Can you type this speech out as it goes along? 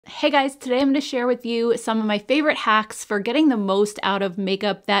Hey guys, today I'm going to share with you some of my favorite hacks for getting the most out of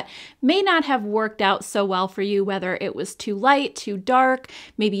makeup that may not have worked out so well for you, whether it was too light, too dark,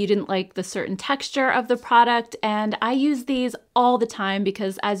 maybe you didn't like the certain texture of the product. And I use these all the time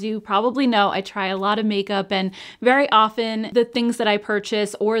because, as you probably know, I try a lot of makeup, and very often the things that I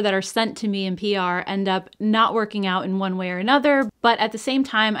purchase or that are sent to me in PR end up not working out in one way or another. But at the same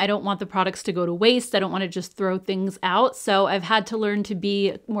time, I don't want the products to go to waste. I don't want to just throw things out. So I've had to learn to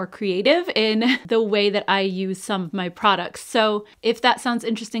be more creative in the way that I use some of my products. So if that sounds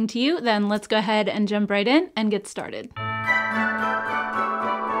interesting to you, then let's go ahead and jump right in and get started.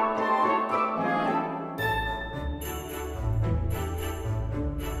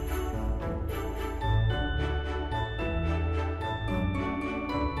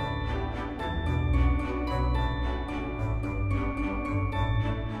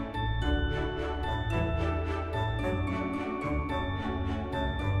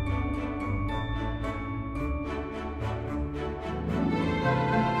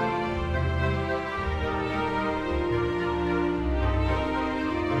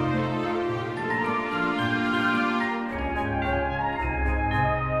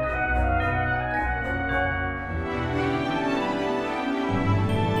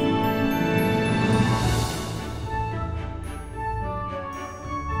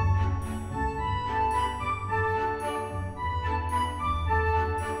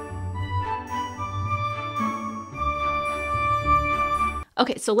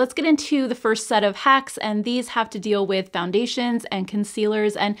 Okay, so let's get into the first set of hacks, and these have to deal with foundations and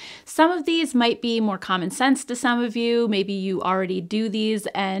concealers, and some of these might be more common sense to some of you. Maybe you already do these,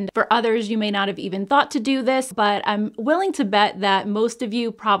 and for others, you may not have even thought to do this, but I'm willing to bet that most of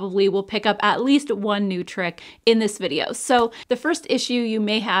you probably will pick up at least one new trick in this video. So the first issue you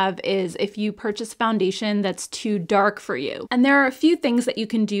may have is if you purchase foundation that's too dark for you. And there are a few things that you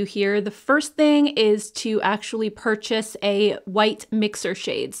can do here. The first thing is to actually purchase a white mixer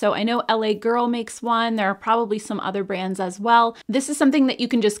shade. So I know LA Girl makes one. There are probably some other brands as well. This is something that you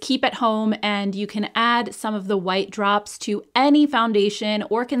can just keep at home, and you can add some of the white drops to any foundation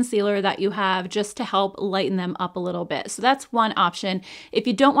or concealer that you have just to help lighten them up a little bit. So that's one option. If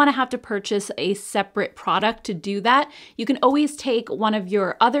you don't want to have to purchase a separate product to do that, you can always take one of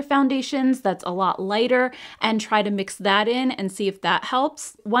your other foundations that's a lot lighter and try to mix that in and see if that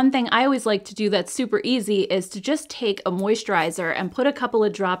helps. One thing I always like to do that's super easy is to just take a moisturizer and put a couple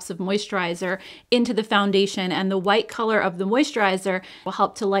of drops of moisturizer into the foundation, and the white color of the moisturizer will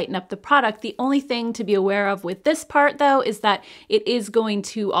help to lighten up the product. The only thing to be aware of with this part though is that it is going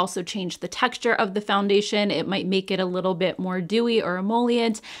to also change the texture of the foundation. It might make it a little bit more dewy or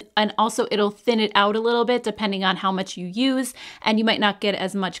emollient, and also it'll thin it out a little bit depending on how much you use, and you might not get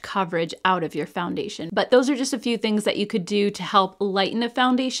as much coverage out of your foundation. But those are just a few things that you could do to help lighten a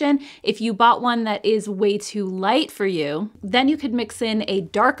foundation. If you bought one that is way too light for you, then you could mix in a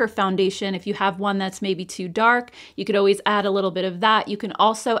darker foundation. If you have one that's maybe too dark, you could always add a little bit of that. You can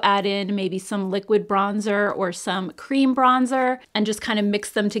also add in maybe some liquid bronzer or some cream bronzer and just kind of mix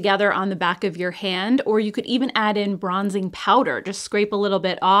them together on the back of your hand. Or you could even add in bronzing powder, just scrape a little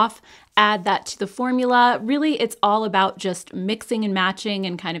bit off, add that to the formula. Really, it's all about just mixing and matching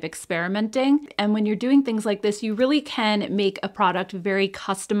and kind of experimenting. And when you're doing things like this, you really can make a product very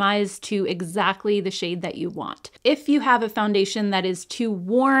customized to exactly the shade that you want. If you have a foundation that is too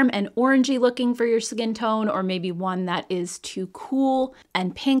warm and orangey looking for your skin tone, or maybe one that is too cool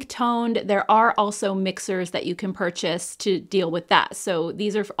and pink toned, there are also mixers that you can purchase to deal with that. So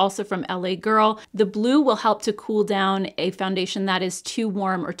these are also from LA Girl. The blue will help to cool down a foundation that is too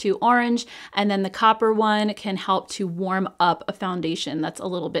warm or too orange, and then the copper one can help to warm up a foundation that's a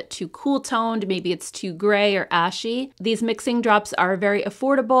little bit too cool toned. Maybe it's too gray or ashy. These mixing drops are very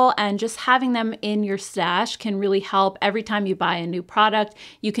affordable, and just having them in your stash can really help. Every time you buy a new product,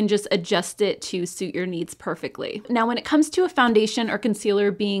 you can just adjust it to suit your needs perfectly. Now, when it comes to a foundation or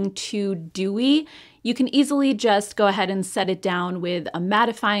concealer being too dewy, you can easily just go ahead and set it down with a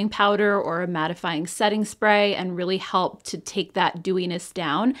mattifying powder or a mattifying setting spray and really help to take that dewiness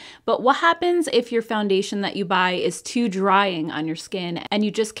down. But what happens if your foundation that you buy is too drying on your skin and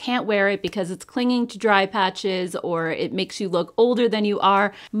you just can't wear it because it's clinging to dry patches or it makes you look older than you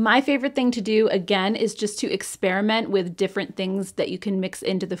are? My favorite thing to do, again, is just to experiment with different things that you can mix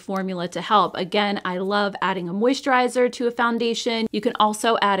into the formula to help. Again, I love adding a moisturizer to a foundation. You can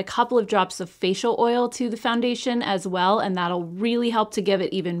also add a couple of drops of facial oil oil to the foundation as well, and that'll really help to give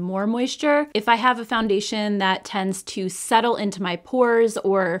it even more moisture. If I have a foundation that tends to settle into my pores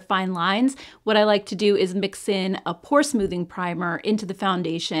or fine lines, what I like to do is mix in a pore smoothing primer into the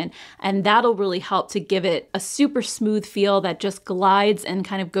foundation, and that'll really help to give it a super smooth feel that just glides and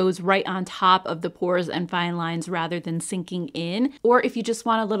kind of goes right on top of the pores and fine lines rather than sinking in. Or if you just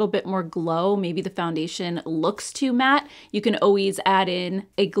want a little bit more glow, maybe the foundation looks too matte, you can always add in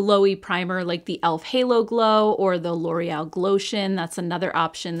a glowy primer like the e.l.f. Halo Glow or the L'Oreal Glotion. That's another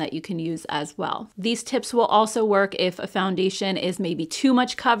option that you can use as well. These tips will also work if a foundation is maybe too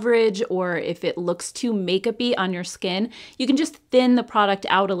much coverage or if it looks too makeup-y on your skin. You can just thin the product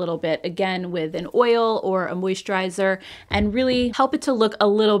out a little bit, again with an oil or a moisturizer, and really help it to look a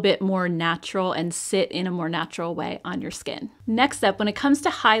little bit more natural and sit in a more natural way on your skin. Next up, when it comes to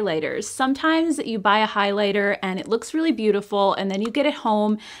highlighters, sometimes you buy a highlighter and it looks really beautiful, and then you get it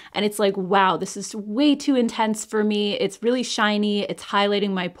home and it's like, wow, this is way too intense for me. It's really shiny, it's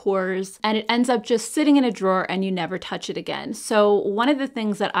highlighting my pores, and it ends up just sitting in a drawer and you never touch it again. So one of the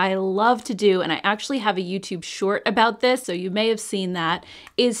things that I love to do, and I actually have a YouTube short about this, so you may have seen that,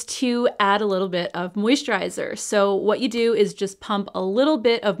 is to add a little bit of moisturizer. So what you do is just pump a little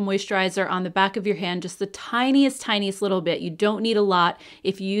bit of moisturizer on the back of your hand, just the tiniest little bit. You don't need a lot.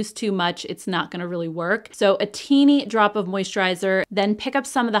 If you use too much, it's not gonna really work. So a teeny drop of moisturizer, then pick up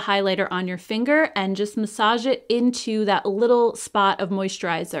some of the highlighter on your finger and just massage it into that little spot of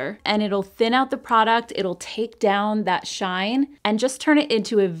moisturizer. And it'll thin out the product, it'll take down that shine, and just turn it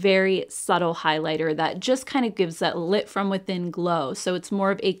into a very subtle highlighter that just kind of gives that lit from within glow. So it's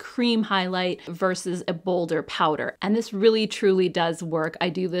more of a cream highlight versus a bolder powder. And this really truly does work. I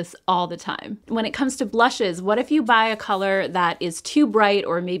do this all the time. When it comes to blushes, what if you buy a color that is too bright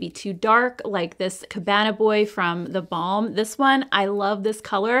or maybe too dark, like this Cabana Boy from the Balm? This one, I love this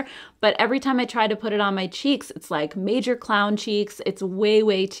color, but every time I try to put it on my cheeks, it's like major clown cheeks. It's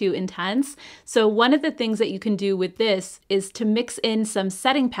way too intense. So one of the things that you can do with this is to mix in some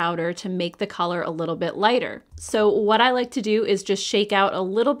setting powder to make the color a little bit lighter. So what I like to do is just shake out a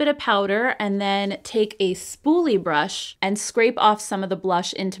little bit of powder and then take a spoolie brush and scrape off some of the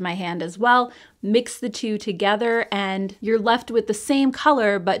blush into my hand as well. Mix the two together and you're left with the same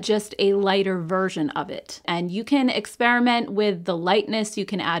color, but just a lighter version of it. And you can experiment with the lightness. You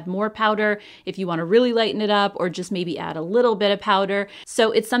can add more powder if you want to really lighten it up, or just maybe add a little bit of powder.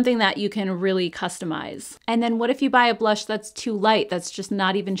 So it's something that you can really customize. And then what if you buy a blush that's too light, that's just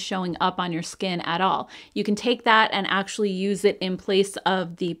not even showing up on your skin at all? You can take that and actually use it in place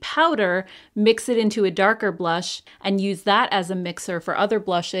of the powder, mix it into a darker blush, and use that as a mixer for other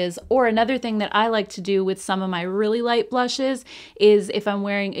blushes. Or another thing that I like to do with some of my really light blushes is if I'm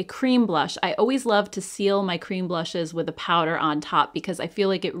wearing a cream blush, I always love to seal my cream blushes with a powder on top because I feel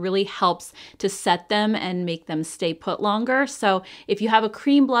like it really helps to set them and make them stay put longer. So if you have a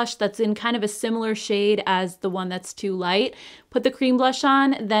cream blush that's in kind of a similar shade as the one that's too light, put the cream blush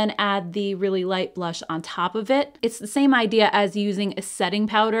on, then add the really light blush on top of it. It's the same idea as using a setting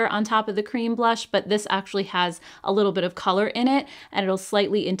powder on top of the cream blush, but this actually has a little bit of color in it and it'll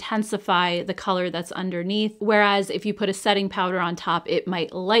slightly intensify the color that's underneath. Whereas if you put a setting powder on top, it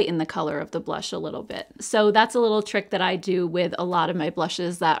might lighten the color of the blush a little bit. So that's a little trick that I do with a lot of my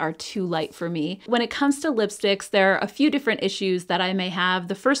blushes that are too light for me. When it comes to lipsticks, there are a few different issues that I may have.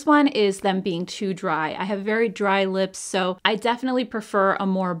 The first one is them being too dry. I have very dry lips, so I definitely prefer a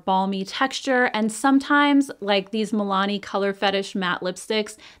more balmy texture. And sometimes, like these Milani Color Fetish matte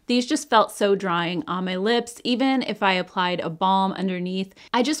lipsticks, these just felt so drying on my lips. Even if I applied a balm underneath,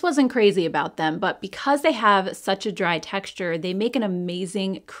 I just wasn't crazy about them. But because they have such a dry texture, they make an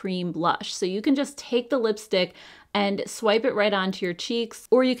amazing cream blush. So you can just take the lipstick and swipe it right onto your cheeks,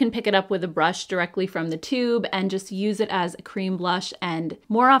 or you can pick it up with a brush directly from the tube and just use it as a cream blush. And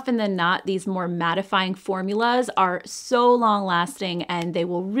more often than not, these more mattifying formulas are so long lasting and they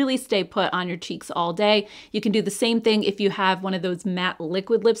will really stay put on your cheeks all day. You can do the same thing if you have one of those matte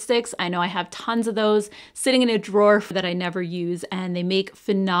liquid lipsticks. I know I have tons of those sitting in a drawer that I never use, and they make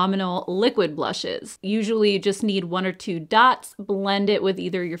phenomenal liquid blushes. Usually you just need 1 or 2 dots, blend it with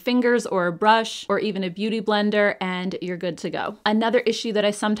either your fingers or a brush or even a beauty blender, and you're good to go. Another issue that I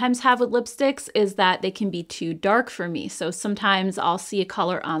sometimes have with lipsticks is that they can be too dark for me. So sometimes I'll see a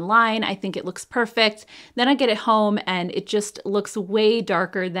color online, I think it looks perfect, then I get it home and it just looks way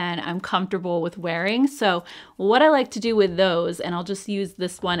darker than I'm comfortable with wearing. So what I like to do with those, and I'll just use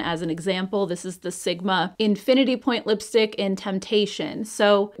this one as an example, this is the Sigma Infinity Point lipstick in Temptation.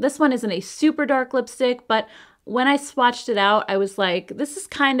 So this one isn't a super dark lipstick, but when I swatched it out, I was like, this is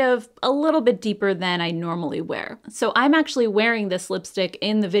kind of a little bit deeper than I normally wear. So I'm actually wearing this lipstick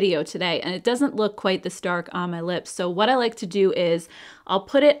in the video today, and it doesn't look quite this dark on my lips. So what I like to do is I'll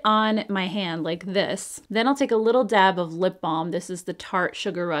put it on my hand like this. Then I'll take a little dab of lip balm. This is the Tarte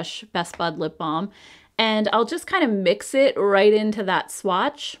Sugar Rush Best Bud Lip Balm. And I'll just kind of mix it right into that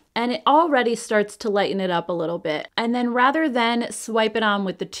swatch, and it already starts to lighten it up a little bit. And then rather than swipe it on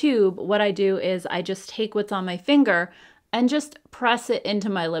with the tube, what I do is I just take what's on my finger and just press it into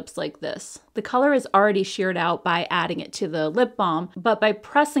my lips like this. The color is already sheared out by adding it to the lip balm, but by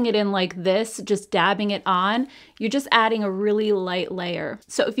pressing it in like this, just dabbing it on, you're just adding a really light layer.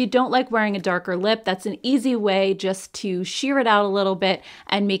 So if you don't like wearing a darker lip, that's an easy way just to shear it out a little bit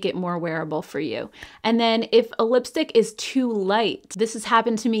and make it more wearable for you. And then if a lipstick is too light, this has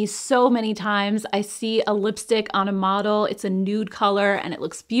happened to me so many times. I see a lipstick on a model, it's a nude color and it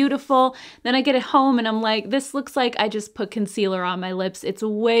looks beautiful. Then I get it home and I'm like, this looks like I just put concealer on my lips. It's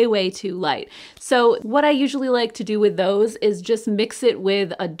way, way too light. So what I usually like to do with those is just mix it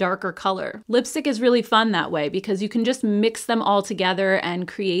with a darker color. Lipstick is really fun that way because you can just mix them all together and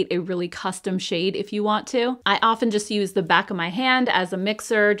create a really custom shade if you want to. I often just use the back of my hand as a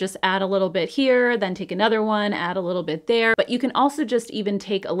mixer, just add a little bit here, then take another one, add a little bit there. But you can also just even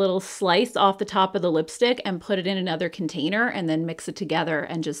take a little slice off the top of the lipstick and put it in another container and then mix it together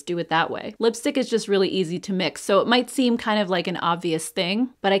and just do it that way. Lipstick is just really easy to mix. So it might seem kind of like an obvious thing,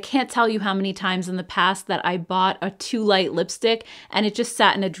 but I can't tell you how many times in the past that I bought a too light lipstick and it just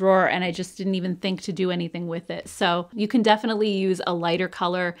sat in a drawer and I just didn't even think to do anything with it. So you can definitely use a lighter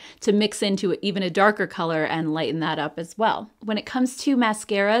color to mix into even a darker color and lighten that up as well. When it comes to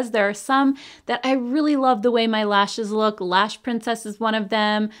mascaras, there are some that I really love the way my lashes look. Lash Princess is one of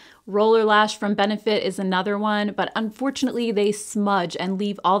them. Roller Lash from Benefit is another one, but unfortunately they smudge and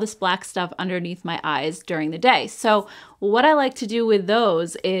leave all this black stuff underneath my eyes during the day. So what I like to do with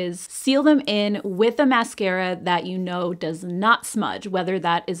those is seal them in with a mascara that you know does not smudge, whether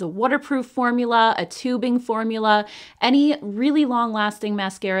that is a waterproof formula, a tubing formula, any really long-lasting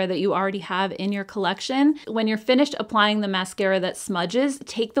mascara that you already have in your collection. When you're finished applying the mascara that smudges,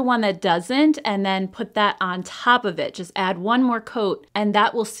 take the one that doesn't and then put that on top of it. Just add one more coat and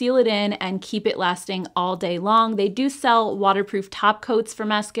that will seal it in and keep it lasting all day long. They do sell waterproof top coats for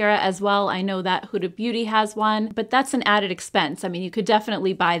mascara as well. I know that Huda Beauty has one, but that's an added expense. I mean, you could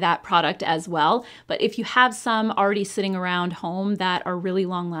definitely buy that product as well, but if you have some already sitting around home that are really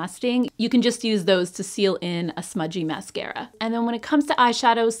long lasting, you can just use those to seal in a smudgy mascara. And then when it comes to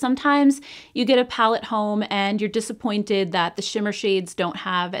eyeshadows, sometimes you get a palette home and you're disappointed that the shimmer shades don't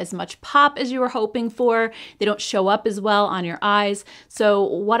have as much pop as you were hoping for. They don't show up as well on your eyes. So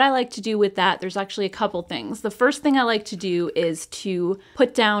what I like to do with that, there's actually a couple things. The first thing I like to do is to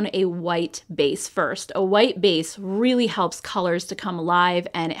put down a white base first. A white base really helps colors to come alive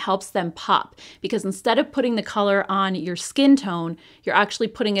and it helps them pop because instead of putting the color on your skin tone, you're actually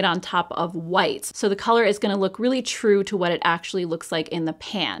putting it on top of white. So the color is going to look really true to what it actually looks like in the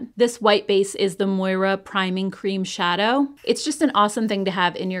pan. This white base is the Moira Priming Cream Shadow. It's just an awesome thing to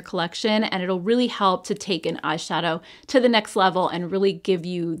have in your collection and it'll really help to take an eyeshadow to the next level and really give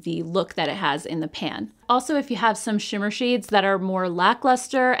you the look that it has in the pan. Also, if you have some shimmer shades that are more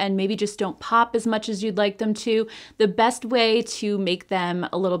lackluster and maybe just don't pop as much as you'd like them to, the best way to make them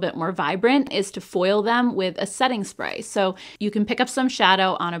a little bit more vibrant is to foil them with a setting spray. So you can pick up some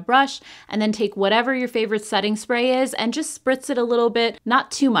shadow on a brush and then take whatever your favorite setting spray is and just spritz it a little bit, not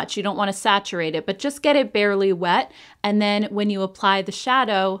too much. You don't want to saturate it, but just get it barely wet. And then when you apply the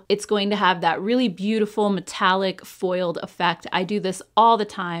shadow, it's going to have that really beautiful metallic foiled effect. I do this all the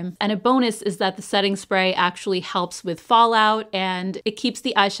time. And a bonus is that the setting spray actually helps with fallout and it keeps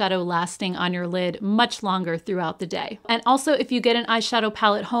the eyeshadow lasting on your lid much longer throughout the day. And also if you get an eyeshadow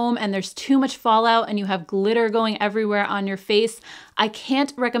palette home and there's too much fallout and you have glitter going everywhere on your face, I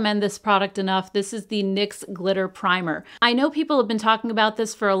can't recommend this product enough. This is the NYX Glitter Primer. I know people have been talking about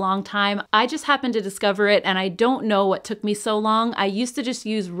this for a long time. I just happened to discover it and I don't know what took me so long. I used to just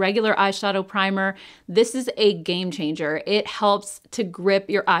use regular eyeshadow primer. This is a game changer. It helps to grip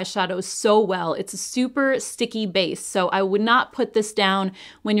your eyeshadow so well. It's a super sticky base, so I would not put this down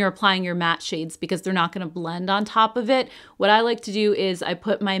when you're applying your matte shades because they're not going to blend on top of it. What I like to do is I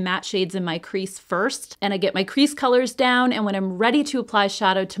put my matte shades in my crease first and I get my crease colors down, and when I'm ready to apply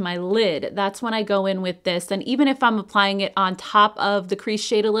shadow to my lid, that's when I go in with this. And even if I'm applying it on top of the crease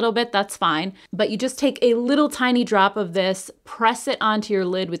shade a little bit, that's fine. But you just take a little tiny drop of this, press it onto your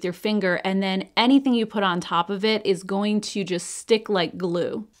lid with your finger, and then anything you put on top of it is going to just stick like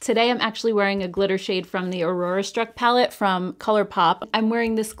glue. Today I'm actually wearing a glitter shade shade from the Aurora Struck palette from Colourpop. I'm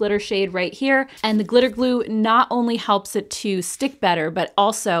wearing this glitter shade right here, and the glitter glue not only helps it to stick better, but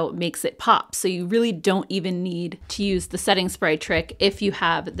also makes it pop. So you really don't even need to use the setting spray trick if you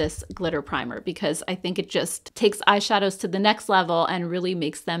have this glitter primer, because I think it just takes eyeshadows to the next level and really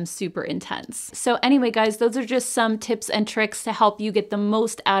makes them super intense. So anyway, guys, those are just some tips and tricks to help you get the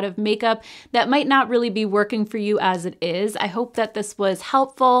most out of makeup that might not really be working for you as it is. I hope that this was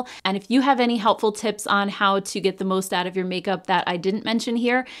helpful. And if you have any helpful tips on how to get the most out of your makeup that I didn't mention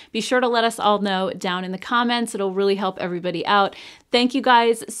here, be sure to let us all know down in the comments. It'll really help everybody out. Thank you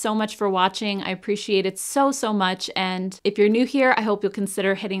guys so much for watching. I appreciate it so, so much. And if you're new here, I hope you'll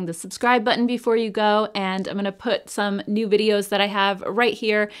consider hitting the subscribe button before you go. And I'm gonna put some new videos that I have right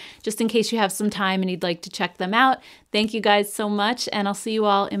here, just in case you have some time and you'd like to check them out. Thank you guys so much, and I'll see you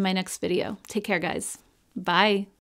all in my next video. Take care, guys. Bye.